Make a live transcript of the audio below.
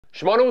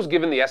Shimano has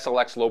given the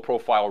SLX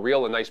low-profile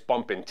reel a nice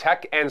bump in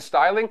tech and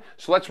styling,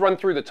 so let's run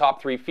through the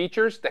top 3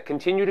 features that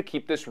continue to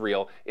keep this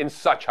reel in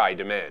such high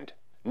demand.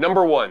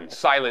 Number 1.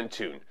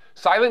 SilentTune.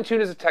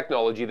 SilentTune is a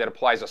technology that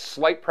applies a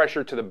slight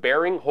pressure to the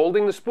bearing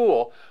holding the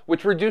spool,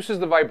 which reduces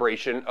the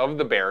vibration of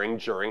the bearing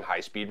during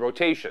high-speed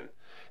rotation.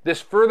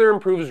 This further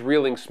improves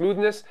reeling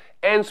smoothness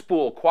and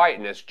spool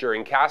quietness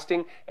during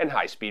casting and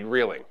high-speed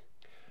reeling.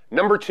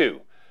 Number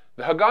 2.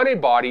 The HAGANE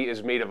Body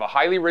is made of a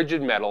highly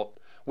rigid metal.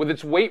 With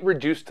its weight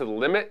reduced to the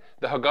limit,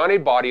 the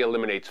HAGANE Body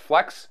eliminates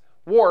flex,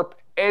 warp,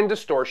 and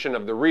distortion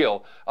of the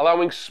reel,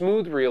 allowing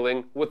smooth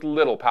reeling with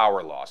little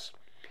power loss.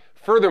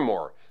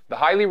 Furthermore, the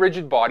highly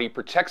rigid body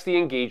protects the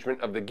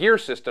engagement of the gear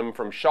system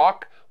from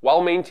shock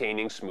while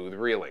maintaining smooth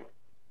reeling.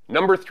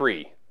 Number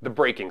 3. The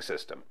braking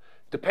system.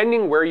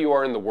 Depending where you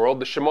are in the world,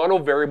 the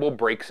Shimano Variable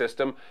Brake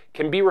System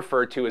can be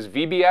referred to as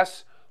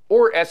VBS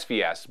or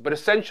SVS, but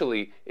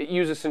essentially it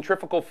uses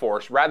centrifugal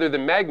force rather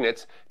than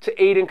magnets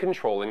to aid in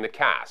controlling the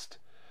cast.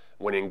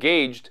 When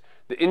engaged,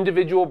 the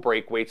individual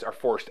brake weights are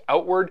forced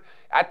outward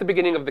at the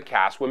beginning of the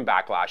cast when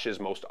backlashes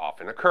most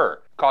often occur,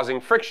 causing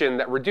friction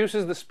that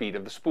reduces the speed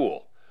of the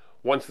spool.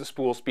 Once the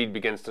spool speed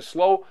begins to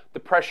slow, the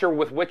pressure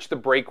with which the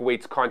brake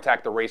weights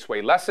contact the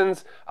raceway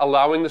lessens,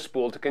 allowing the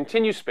spool to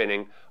continue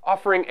spinning,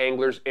 offering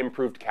anglers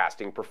improved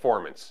casting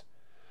performance.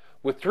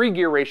 With 3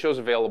 gear ratios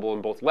available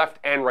in both left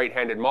and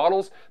right-handed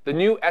models, the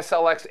new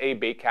SLX A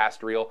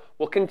baitcast reel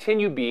will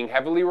continue being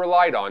heavily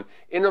relied on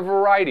in a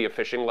variety of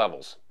fishing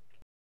levels.